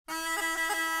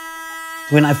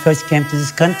When I first came to this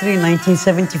country in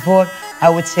 1974, I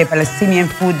would say Palestinian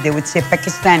food, they would say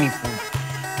Pakistani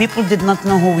food. People did not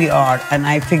know who we are, and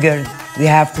I figured we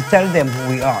have to tell them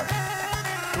who we are.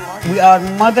 We are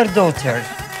mother-daughter.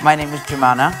 My name is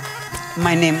Jumana.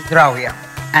 My name is Rawia,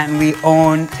 and we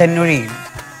own Tanoreen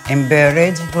in Bay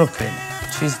Ridge, Brooklyn.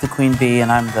 She's the queen bee, and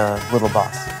I'm the little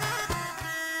boss.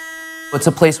 It's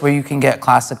a place where you can get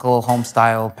classical,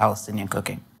 home-style Palestinian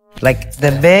cooking. Like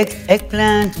the baked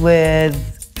eggplant with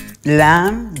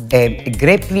lamb,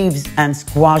 grape leaves, and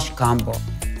squash combo.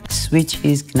 Sweet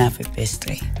cheese knafe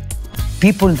pastry.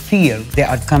 People feel they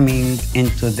are coming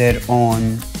into their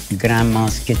own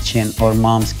grandma's kitchen or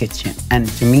mom's kitchen. And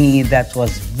to me, that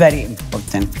was very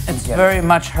important. It's very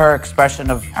much her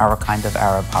expression of our kind of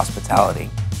Arab hospitality.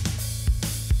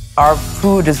 Our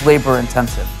food is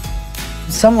labor-intensive.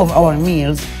 Some of our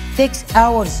meals takes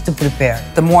hours to prepare.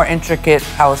 The more intricate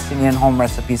Palestinian home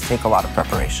recipes take a lot of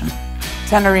preparation.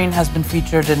 Tanoreen has been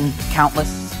featured in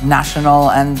countless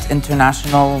national and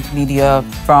international media,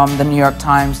 from the New York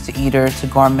Times to Eater to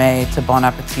Gourmet to Bon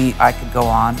Appetit. I could go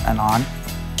on and on.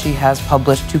 She has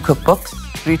published 2 cookbooks,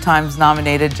 3 times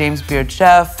nominated James Beard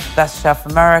Chef, Best Chef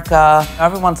America.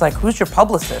 Everyone's like, who's your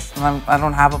publicist? And I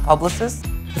don't have a publicist.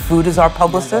 The food is our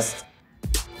publicist.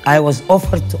 I was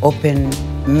offered to open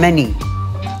many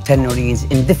Tanoreens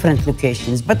in different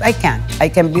locations, but I can't. I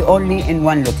can be only in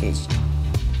one location.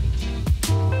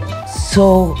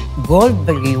 So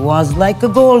Goldbelly was like a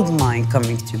gold mine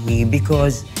coming to me,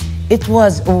 because it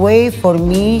was a way for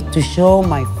me to show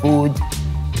my food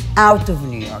out of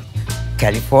New York.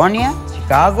 California,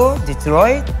 Chicago,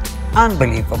 Detroit,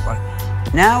 unbelievable.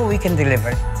 Now we can deliver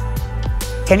it.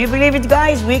 Can you believe it,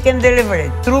 guys? We can deliver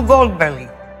it through Goldbelly.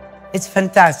 It's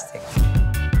fantastic.